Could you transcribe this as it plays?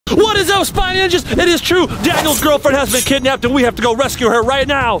What is up, Spy Ninjas? It is true. Daniel's girlfriend has been kidnapped and we have to go rescue her right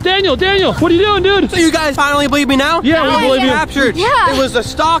now. Daniel, what are you doing, dude? So you guys finally believe me now? Yeah, we believe you. Captured. Yeah. It was a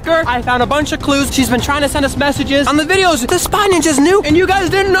stalker. I found a bunch of clues. She's been trying to send us messages. On the videos, the Spy Ninjas knew and you guys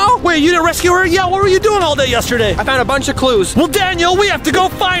didn't know. Wait, you didn't rescue her? Yeah, what were you doing all day yesterday? I found a bunch of clues. Well, Daniel, we have to go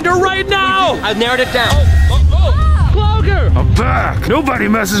find her right now. I've narrowed it down. CLOAKER! I'm back. Nobody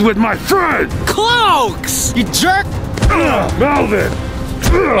messes with my friend. Cloaks! You jerk! Melvin.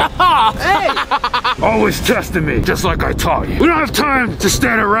 Hey! Always testing me, just like I taught you. We don't have time to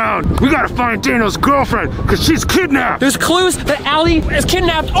stand around. We gotta find Daniel's girlfriend, because she's kidnapped. There's clues that Allie is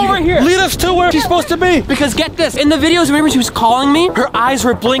kidnapped over here. Lead us to where she's supposed to be. Because get this, in the videos, whenever she was calling me, her eyes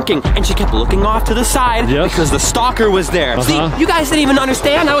were blinking and she kept looking off to the side because the stalker was there. See, you guys didn't even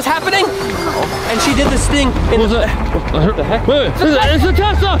understand that was happening. And she did this thing in the heck? Wait, it's a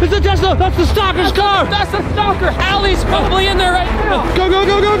Tesla! It's a Tesla! That's the stalker's car! That's the stalker! Allie's probably in there right now! Go! We'll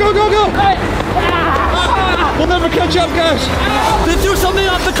never catch up, guys! They threw something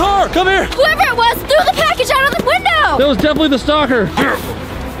off the car! Come here! Whoever it was threw the package out of the window! That was definitely the stalker! Careful.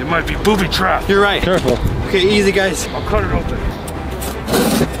 It might be booby trapped. You're right. Careful. Okay, easy, guys. I'll cut it open.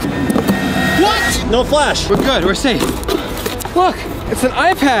 What? No flash. We're good, we're safe. Look, it's an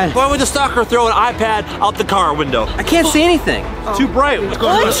iPad. Why would the stalker throw an iPad out the car window? I can't see anything. Too bright. Let's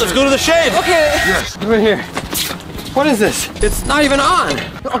go to the shade. Okay. Yes. Over here. What is this? It's not even on.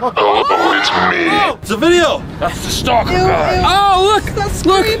 Hello, it's me. Oh, it's a video. That's the stalker guy. Oh, look. That's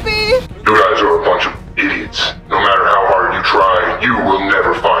creepy. You guys are a bunch of idiots. No matter how hard you try, you will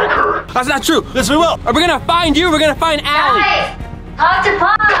never find her. That's not true. Yes, we will. We're gonna find you. We're gonna find Allie. Guys, talk to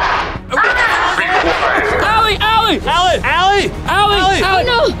Bob! Be quiet. Allie! Oh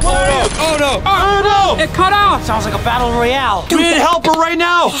no! Oh no! It cut off. Sounds like a battle royale. We need to help her right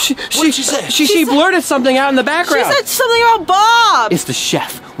now. What did she say? She blurted something out in the background. She said something about Bob. It's the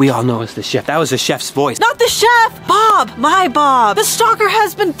chef. We all know it's the chef. That was the chef's voice. Not the chef. Bob. My Bob. The stalker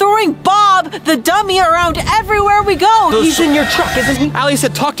has been throwing Bob, the dummy, around everywhere we go. He's in your truck, isn't he? Allie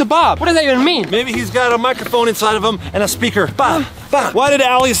said, talk to Bob. What does that even mean? Maybe he's got a microphone inside of him and a speaker. Bob. Why did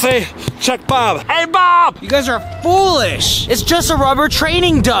Allie say, check Bob? Hey, Bob! You guys are foolish. It's just a rubber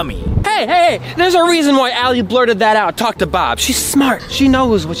training dummy. Hey, there's a reason why Allie blurted that out. Talk to Bob. She's smart. She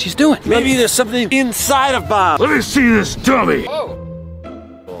knows what she's doing. Maybe there's something inside of Bob. Let me see this dummy. Oh.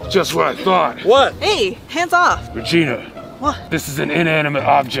 Just what I thought. What? Hey, hands off. Regina. What? This is an inanimate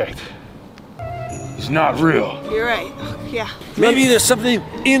object. He's not real. You're right. Yeah. Maybe there's something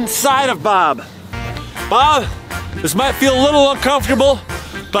inside of Bob. Bob, this might feel a little uncomfortable,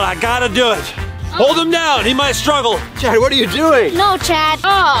 but I gotta do it. Hold him down, he might struggle. Chad, what are you doing? No, Chad.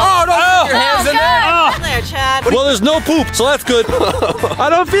 Oh, don't put your hands in there. Oh. In there, Chad. Well, there's no poop, so that's good. I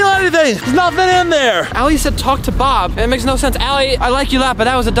don't feel anything. There's nothing in there. Allie said talk to Bob. It makes no sense. Allie, I like you a lot, but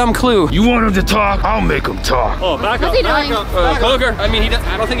that was a dumb clue. You want him to talk? I'll make him talk. Oh, back What's up. he doing? CLOAKER, I mean,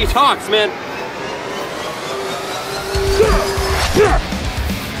 I don't think he talks, man.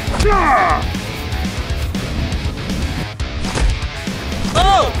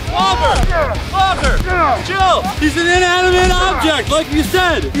 Oh, CLOAKER! Chill! He's an inanimate object, like you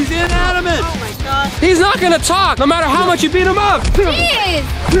said. He's inanimate. Oh my gosh. He's not gonna talk, no matter how much you beat him up. Jeez!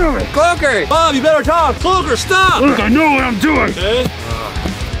 CLOAKER! Bob, you better talk. CLOAKER, stop! Look, I know what I'm doing. Okay.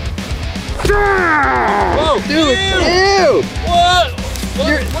 Whoa, dude! Ew! What? What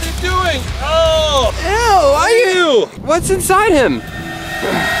are you doing? Oh! Ew! Why you? What's inside him?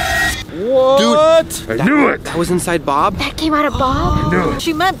 What? I knew it. That was inside Bob? That came out of Bob? I knew it.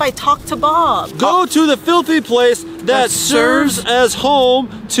 She meant by talk to Bob. Go to the filthy place that serves as home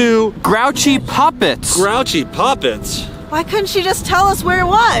to Grouchy puppets. grouchy puppets. Why couldn't she just tell us where it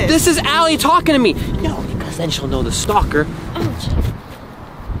was? This is Allie talking to me. No, because then she'll know the stalker.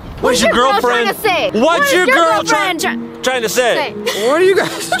 What's your girl girlfriend trying to say? What's your girl girlfriend trying to say? What are you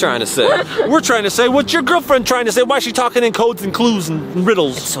guys trying to say? We're trying to say, what's your girlfriend trying to say? Why is she talking in codes and clues and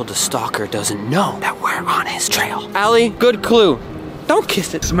riddles? So the stalker doesn't know that we're on his trail. Allie, good clue. Don't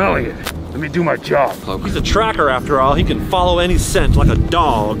kiss it. Smelling it. Let me do my job. He's a tracker after all. He can follow any scent like a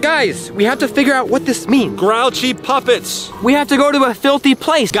dog. Guys, we have to figure out what this means. Grouchy puppets. We have to go to a filthy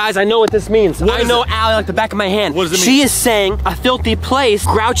place. Guys, I know what this means. What I is know it? Allie like the back of my hand. What does it She mean? is saying a filthy place,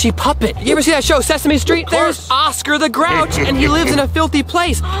 grouchy puppet. You ever see that show, Sesame Street? There's Oscar the Grouch, and he lives in a filthy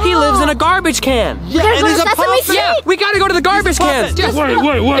place. He lives in a garbage can. Yeah, gotta and go he's to a Sesame puppet. Street. Yeah, we gotta go to the garbage can. puppet.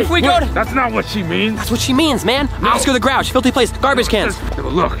 Wait. If we go to- That's not what she means. That's what she means, man. Oscar the Grouch, filthy place, garbage cans.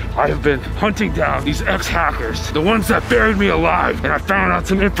 Look, I have been been hunting down these ex-hackers, the ones that buried me alive, and I found out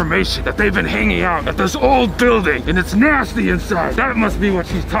some information that they've been hanging out at this old building, and it's nasty inside. That must be what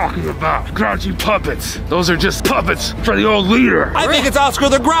she's talking about. Grouchy puppets. Those are just puppets for the old leader. I think it's Oscar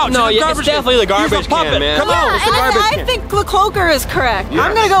the Grouch. No, the it's garbage definitely the garbage He's a puppet. can, man. Come on, it's the garbage I can. think the cloaker is correct. Yes.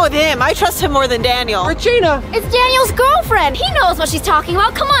 I'm gonna go with him. I trust him more than Daniel. Regina. It's Daniel's girlfriend. He knows what she's talking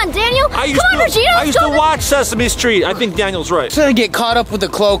about. Come on, Daniel. I used Come on, Regina. I let's used go to to- watch Sesame Street. I think Daniel's right. I'm gonna get caught up with the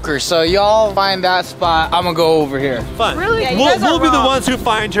cloaker, so y'all find that spot. I'm gonna go over here. Fun. Really? Yeah, you we'll guys are be the wrong. ones who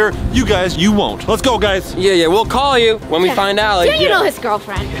find her. You guys, you won't. Let's go, guys. Yeah, we'll call you when we find Allie. Daniel know his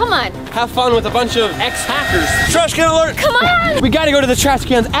girlfriend. Come on. Have fun with a bunch of ex-hackers. Trash can alert. Come on. We gotta go to the trash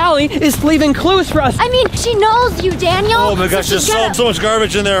cans. Allie is leaving clues for us. I mean, she knows you, Daniel. Oh my gosh, so there's she's gotta- so much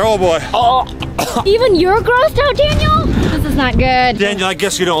garbage in there. Oh boy. Even you're grossed out, Daniel? This is not good. Daniel, I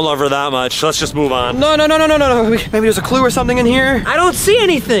guess you don't love her that much. Let's just move on. No. Maybe there's a clue or something in here. I don't see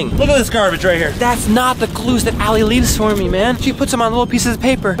anything. Look at this garbage right here. That's not the clues that Allie leaves for me, man. She puts them on little pieces of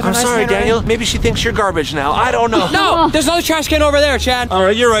paper. I'm sorry, Daniel. Maybe she thinks you're garbage now. I don't know. No, there's another trash can over there, Chad. All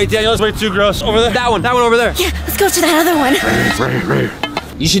right, you're right, Daniel. It's way too gross. Over there. That one over there. Yeah, let's go to that other one. Right.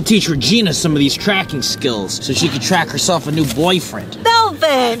 You should teach Regina some of these tracking skills so she can track herself a new boyfriend.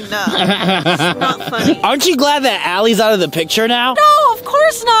 Melvin! It's not funny. Aren't you glad that Allie's out of the picture now? No, of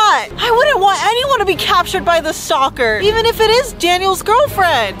course not. I wouldn't want anyone to be captured by the stalker, even if it is Daniel's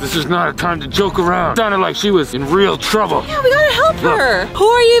girlfriend. This is not a time to joke around. Sounded like she was in real trouble. Yeah, we gotta help her. Who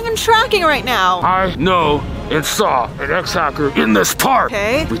are you even tracking right now? I know and saw an ex-hacker in this park.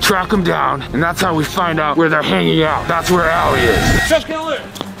 Okay. We track him down, and that's how we find out where they're hanging out. That's where Allie is. Trash can alert.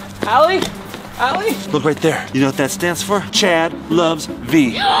 Allie? Look right there. You know what that stands for? Chad loves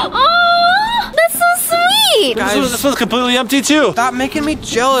V. Oh, that's so sweet. This one's completely empty too. Stop making me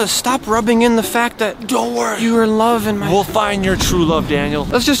jealous. Stop rubbing in the fact that Don't worry. you are in love in my... We'll find your true love, Daniel.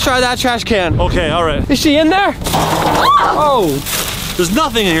 Let's just try that trash can. Okay, all right. Is she in there? Oh, There's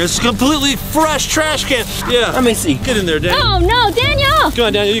nothing in here. It's a completely fresh trash can. Yeah. let me see. Get in there, Daniel. Oh no, Daniel. Come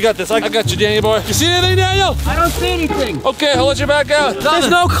on, Daniel. You got this. I got you, Daniel boy. You see anything, Daniel? I don't see anything. Okay, I'll let you back out. There's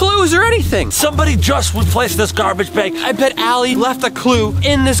no clues or anything. Somebody just replaced this garbage bag. I bet Allie left a clue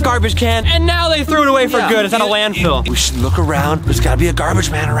in this garbage can, and now they threw it away for good. It's at a landfill. We should look around. There's got to be a garbage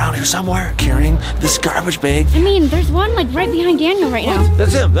man around here somewhere carrying this garbage bag. I mean, there's one like right behind Daniel right now.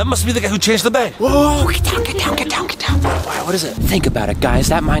 That's him. That must be the guy who changed the bag. Whoa, get down. Wow, what is it? Think about it, guys.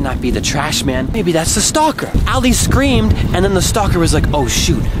 That might not be the trash man. Maybe that's the stalker. Allie screamed, and then the stalker was like, oh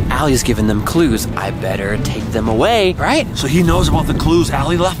shoot, Allie's giving them clues. I better take them away, right? So he knows about the clues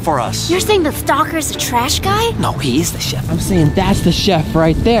Allie left for us. You're saying the stalker's a trash guy? No, he is the chef. I'm saying that's the chef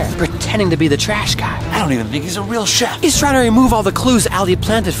right there, pretending to be the trash guy. I don't even think he's a real chef. He's trying to remove all the clues Allie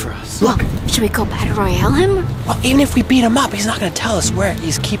planted for us. Look, should we go battle royale him? Well, even if we beat him up, he's not gonna tell us where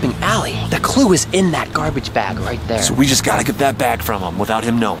he's keeping Allie. The clue is in that garbage bag right there. So we just gotta get that bag from him without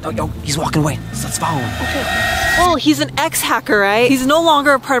him knowing. Oh, he's walking away. Let's follow him. Oh, he's an ex-hacker, right? He's no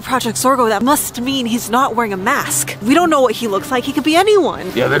longer a part of Project Zorgo. That must mean he's not wearing a mask. We don't know what he looks like. He could be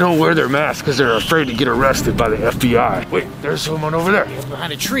anyone. Yeah, they don't wear their masks because they're afraid to get arrested by the FBI. Wait, there's someone over there.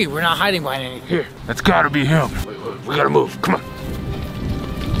 Behind a tree. We're not hiding behind anything. Here, that's gotta be him. Wait, we gotta move. Come on.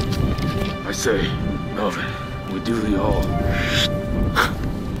 I say, Melvin, we do the all.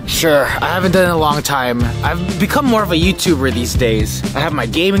 Sure, I haven't done it in a long time. I've become more of a YouTuber these days. I have my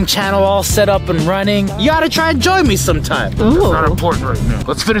gaming channel all set up and running. You gotta try and join me sometime. It's not important right now.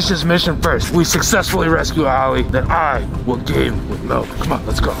 Let's finish this mission first. We successfully rescue Allie, then I will game with Melvin. Come on,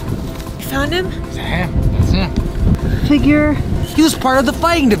 let's go. You found him? That's him. Figure. He was part of the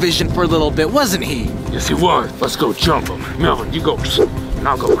fighting division for a little bit, wasn't he? Yes, he was. Let's go jump him. Melvin, you go, and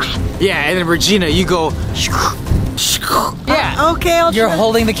I'll go. Yeah, and then Regina, you go. Yeah. Okay, I'll You're try.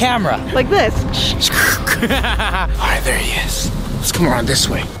 holding the camera. Like this. All right, there he is. Let's come around this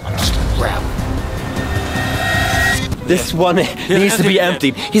way. I'm just gonna grab. This one needs to be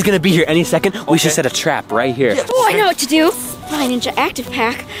emptied. He's gonna be here any second. We should set a trap right here. Oh, I know what to do. My Ninja Active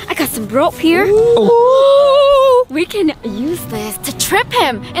Pack. I got some rope here. We can use this to trip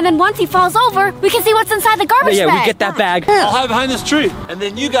him, and then once he falls over, we can see what's inside the garbage Yeah, bag. we get that bag. I'll hide behind this tree, and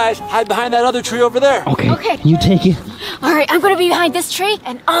then you guys hide behind that other tree over there. Okay. You take it. All right, I'm gonna be behind this tree,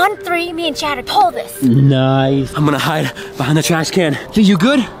 and on 3, me and Chad are pull this. Nice. I'm gonna hide behind the trash can. V, you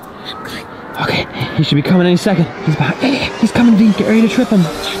good? I'm good. Okay, he should be coming any second. He's behind. He's coming, V. Get ready to trip him.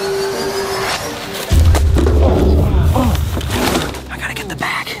 I gotta get the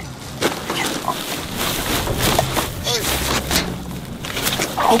bag.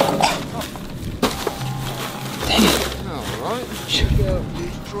 Dang it.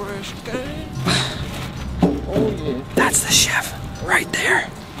 That's the chef right there.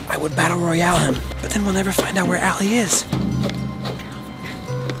 I would battle royale him, but then we'll never find out where Allie is.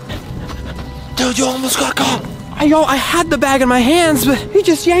 Dude, you almost got caught. I had the bag in my hands, but he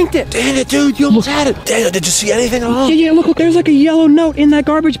just yanked it. Dang it, dude, you almost had it. Dana, did you see anything at all? Yeah, look, there's like a yellow note in that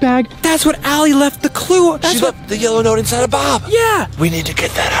garbage bag. That's what Allie left the clue. She left the yellow note inside of Bob. Yeah. We need to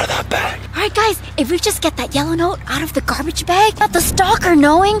get that out of that bag. All right, guys, if we just get that yellow note out of the garbage bag, not the stalker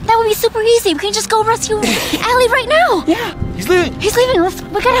knowing, that would be super easy. We can just go rescue Allie right now. Yeah. He's leaving. He's leaving.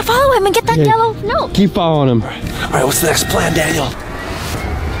 We gotta follow him and get that yellow note. Keep following him. All right, what's the next plan, Daniel?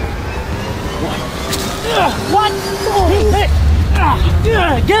 What? Hey.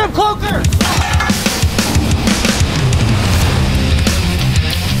 Get him, Cloaker!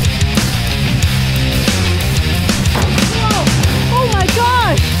 Oh my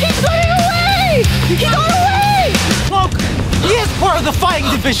gosh! He's running away! He got away! Cloaker, he is part of the fighting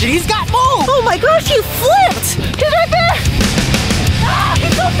division. He's got moves! Oh my gosh, he flipped! He's right there! Ah,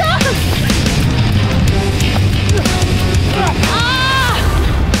 he's so fast! Ah!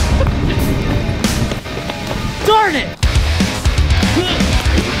 Darn it!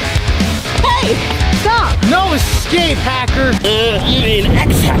 Hey! Stop! No escape, hacker! You mean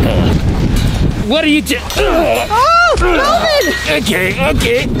ex-hacker? What are you doing? Oh! Melvin!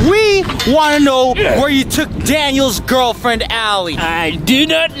 Okay. We want to know where you took Daniel's girlfriend, Allie. I do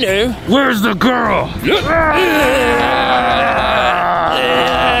not know. Where's the girl?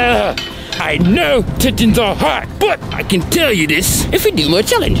 I know tensions are hot, but I can tell you this if we do more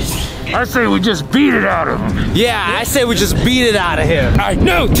challenges. I say we just beat it out of him. Yeah, I say we just beat it out of him. I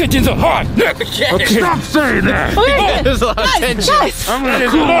know tensions are hot. Look, okay. Stop saying that. There's a lot of tension. Guys! I'm gonna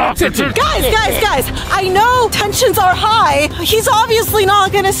cool off tension. Guys! I know tensions are high. He's obviously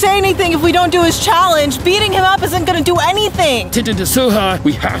not gonna say anything if we don't do his challenge. Beating him up isn't gonna do anything. Tensions are so high,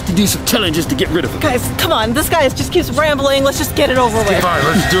 we have to do some challenges to get rid of him. Guys, come on. This guy just keeps rambling. Let's just get it over with. Fine,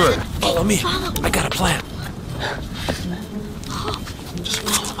 let's do it. Follow me. I got a plan. Just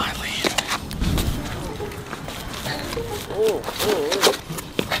follow my lead.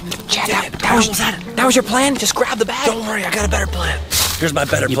 Jack, that was your plan? Just grab the bag? Don't worry, I got a better plan. Here's my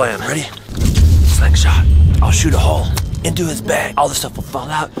better plan. Ready? Slingshot. I'll shoot a hole into his bag. All the stuff will fall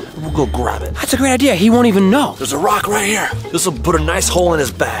out, and we'll go grab it. That's a great idea. He won't even know. There's a rock right here. This will put a nice hole in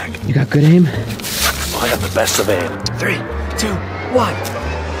his bag. You got good aim? Oh, I got the best of aim. 3, 2, 1.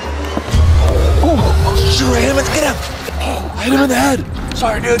 Oh, shoot, I hit him. Get him. Oh, I hit him in the head.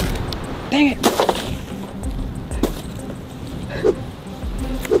 Sorry, dude. Dang it.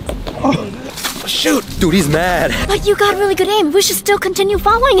 Shoot. Dude, he's mad. But you got really good aim. We should still continue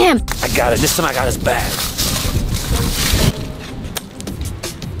following him. I got it. This time I got his bag.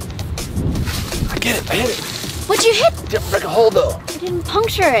 I get it. I hit it. What'd you hit? Didn't break a hole, though. You didn't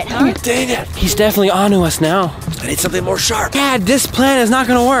puncture it, huh? Dang it. He's definitely onto us now. I need something more sharp. Dad, this plan is not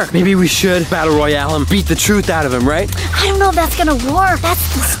gonna work. Maybe we should battle royale him, beat the truth out of him, right? I don't know if that's gonna work.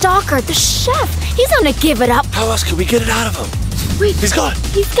 That's the stalker, the chef. He's gonna give it up. How else can we get it out of him? Wait. He's gone.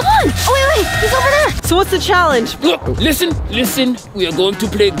 He's gone. Oh, wait. He's over there. So what's the challenge? Look, listen. We are going to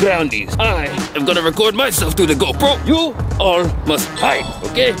play groundies. I am gonna record myself through the GoPro. You all must hide,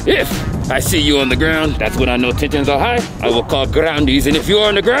 okay? If I see you on the ground, that's when I know tensions are high. I will call groundies, and if you are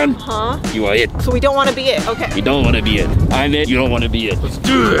on the ground, you are it. So we don't want to be it. Okay. You don't want to be it. I'm it. You don't want to be it. Let's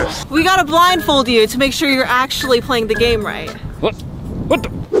do this. We gotta blindfold you to make sure you're actually playing the game right. What the?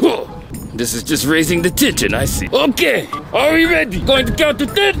 Whoa. This is just raising the tension, I see. Okay, are we ready? Going to count to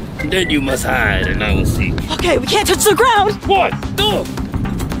 10? Then you must hide, and I will see. Okay, we can't touch the ground. 1, 2.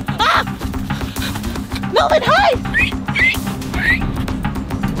 Ah! Melvin, hide!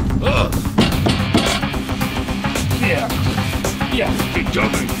 Yeah, keep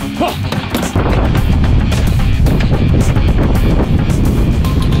jumping.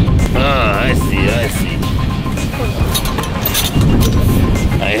 I see.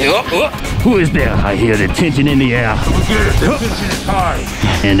 Who is there? I hear the tension in the air. The tension is high.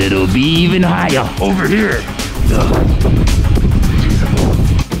 And it'll be even higher. Over here.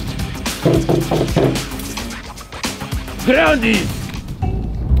 Groundies!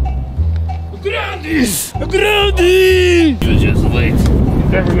 You just wait.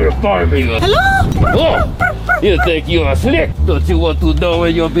 You're never gonna find me. Hello? Oh, you think you are slick? Don't you want to know where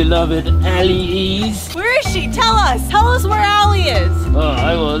your beloved Allie is? Where is she? Tell us. Tell us where Allie is. Oh,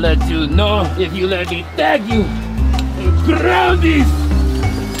 I will let you know if you let me tag you. Groundies!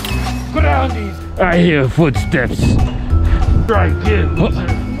 I hear footsteps. Try again.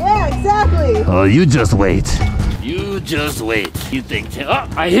 Yeah, exactly. Oh, you just wait. You think, oh,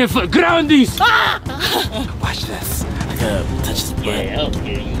 I hear for groundies. Watch this. I gotta touch this button. Yeah,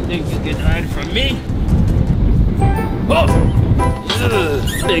 okay. You think you can hide from me? Oh,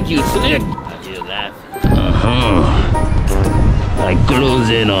 Make you slick. I hear that. I close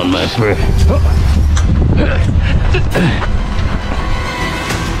in on my friend.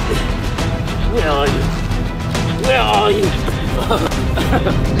 Where are you? Where are you?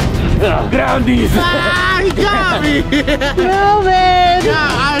 Groundies! Ah, he got me! No, man!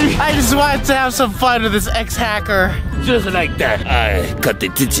 I just wanted to have some fun with this ex-hacker. Just like that, I cut the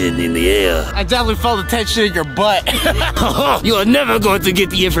tension in the air. I definitely felt the tension in your butt. You are never going to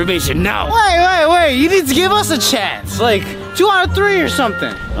get the information now. Wait. You need to give us a chance. Like, 2 out of 3 or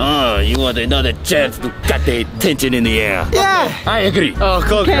something. Oh, you want another chance to cut the tension in the air? Yeah. I agree. Oh,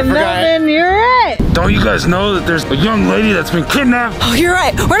 Cloaker, I forgot. You're right. Don't you guys know that there's a young lady that's been kidnapped? Oh, you're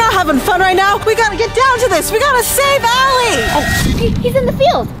right. We're not having fun right now. We gotta get down to this. We gotta save Allie. Oh, he's in the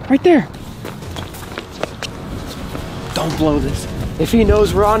field. Right there. Don't blow this. If he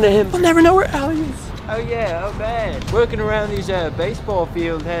knows we're on to him, we'll never know where Allie is. Oh yeah, oh man. Working around these baseball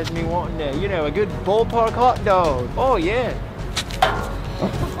field has me wanting a good ballpark hot dog. Oh yeah.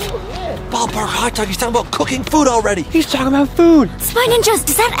 Ballpark hot dog, he's talking about cooking food already. He's talking about food. Spy Ninjas,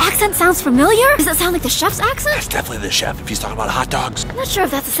 does that accent sound familiar? Does it sound like the chef's accent? That's definitely the chef if he's talking about hot dogs. I'm not sure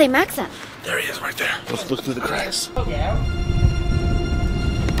if that's the same accent. There he is right there. Let's look through the cracks.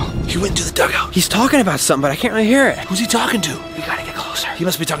 He went into the dugout. He's talking about something, but I can't really hear it. Who's he talking to? We gotta get closer. He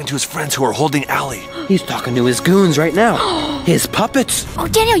must be talking to his friends who are holding Allie. He's talking to his goons right now. His puppets. Oh,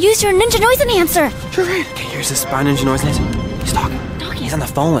 Daniel, use your ninja noise enhancer. You're right. Okay, here's the Spy Ninja noise. He's talking. He's on the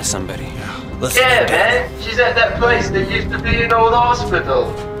phone with somebody. Listen. Yeah, man. She's at that place that used to be an old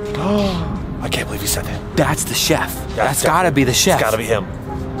hospital. Oh, I can't believe he said that. That's the chef. That's gotta be the chef. It's gotta be him.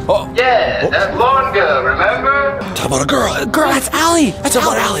 Oh. Yeah, that blonde girl, remember? Talk about a girl. That's Allie. That's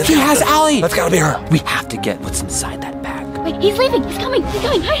Allie. He has Allie. That's gotta be her. We have to get what's inside that bag. Wait, he's leaving. He's coming. He's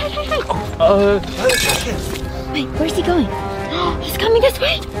coming. Hi. Wait, where's he going? He's coming this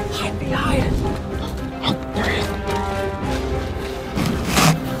way. Hide behind. Oh, there he is.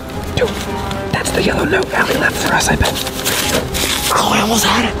 Dude, that's the yellow note Allie left for us, I bet. Oh, I almost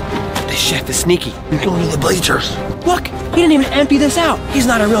had it. The chef is sneaky. He's going to the bleachers. Look, he didn't even empty this out. He's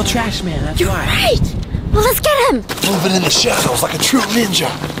not a real trash man, that's why. Right. Well, let's get him. Moving in the shadows like a true ninja.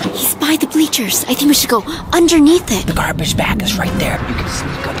 He's by the bleachers. I think we should go underneath it. The garbage bag is right there. You can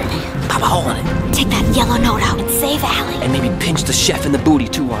sneak underneath. Pop a hole in it. Take that yellow note out and save Allie. And maybe pinch the chef in the booty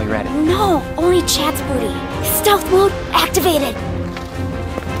too while you're at it. No, only Chad's booty. Stealth mode activated.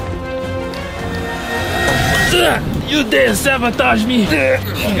 You dare sabotage me.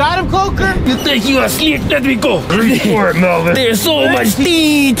 You got him, Cloaker? You think you are slick? Let me go. Reach for it, Melvin. There's so much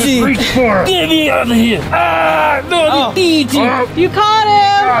teaching. Reach for it. Get me out of here. Ah, no, the teaching. You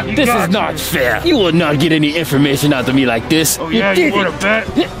caught him. This is not fair. You will not get any information out of me like this. Oh yeah, you wanna bet?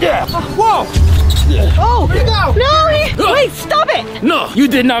 Yeah. Whoa! Oh, no. Wait, stop it. No, you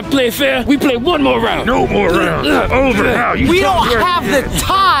did not play fair. We play one more round. No more rounds. Over now. You We don't talk have the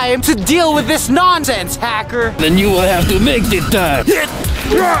time to deal with this nonsense, hacker. Then you will have to make the time.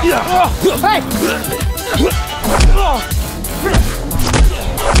 Hey!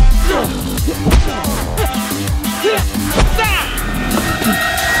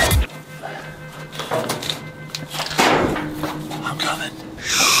 I'm coming.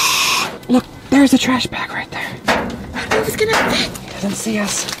 Look, there's the trash bag right there. I know it's gonna fit. He doesn't see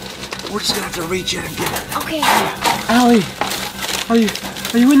us. We're just gonna have to reach in and get it. Okay. Allie, are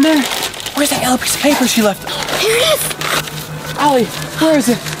you in there? Where's that yellow piece of paper she left? Here it is. Allie, where is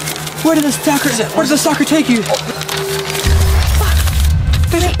it? Where did the stalker? Where does the stalker take you?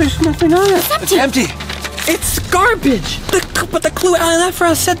 There's nothing on it. It's empty. It's garbage. But the clue Allie left for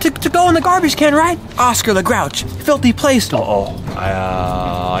us said to go in the garbage can, right? Oscar the Grouch, filthy place.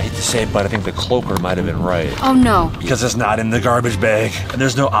 I hate to say it, but I think the cloaker might have been right. Oh no. Because it's not in the garbage bag, and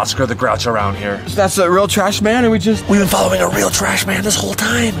there's no Oscar the Grouch around here. That's a real trash man, and we've been following a real trash man this whole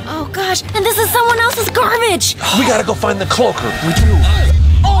time. Oh gosh, and this is someone else's garbage. We gotta go find the cloaker. We do.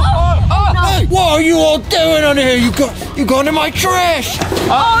 Hey, what are you all doing on here? You got in my trash.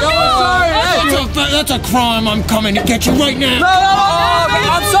 That's a crime. I'm coming to get you right now. No,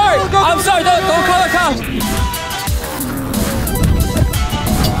 I'm sorry. I'm sorry. Don't call the cops.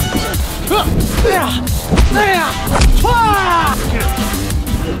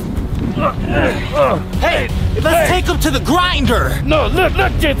 Hey, let's take him to the grinder. No, look,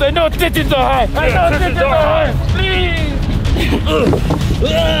 this. I know this is the high. Please.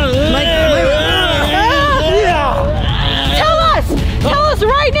 Tell us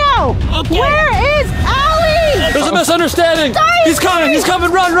right now. Where is Allie? There's a a misunderstanding. He's coming,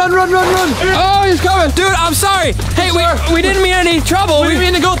 run. Oh, he's coming. Dude, I'm sorry. Hey, we didn't mean any trouble. We didn't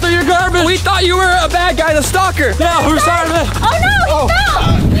mean to go through your garbage. We thought you were a bad guy, the stalker. Yeah, we're sorry, man. Oh no,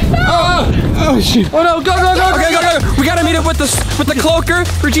 he fell! Oh, shoot. Oh, no, go. Okay, go. We gotta meet up with the cloaker,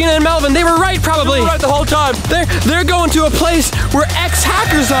 Regina and Melvin. They were right, probably. You were right the whole time. They're going to a place where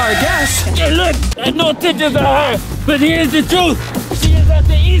ex-hackers are, I guess. Hey, look, I know pictures of her, but here's the truth. She is at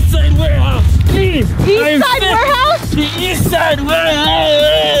the East Side Warehouse. Please. East Side Warehouse? The East Side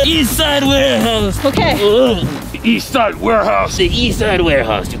Warehouse. East Side Warehouse. Okay. East Side Warehouse. The East Side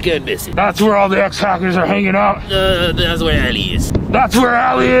Warehouse. You can't miss it. That's where all the ex-hackers are hanging out. That's where Allie is. That's where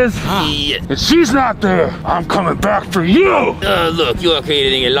Allie is? Yeah. If she's not there, I'm coming back for you. Look, you are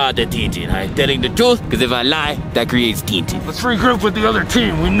creating a lot of tension. I'm telling the truth, because if I lie, that creates tension. Let's regroup with the other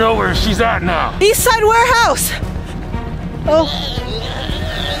team. We know where she's at now. East Side Warehouse. Oh.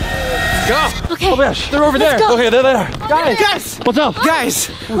 Go. Okay. Oh, gosh, they're over there. go. Okay, they're there. Guys, What's up? Guys,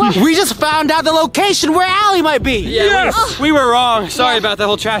 we just found out the location where Allie might be. Yes. We were wrong. Sorry about the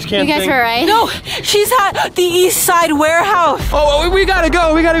whole trash can You guys thing. were right. No, she's at the East Side Warehouse. Oh, we gotta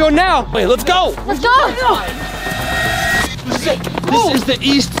go. We gotta go now. Wait, let's go. Let's go. This is the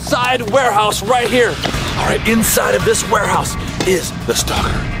East Side Warehouse right here. All right, inside of this warehouse is the Stalker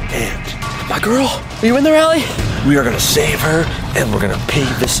and my girl. Are you in there, Allie? We are gonna save her, and we're gonna pay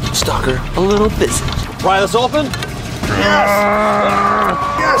this Stalker a little visit. Pry this open? Yes!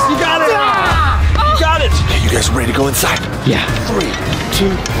 Yes, you got it! You got it! Okay, you guys ready to go inside? Yeah. 3, 2,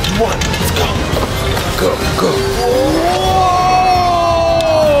 1, let's go. Go.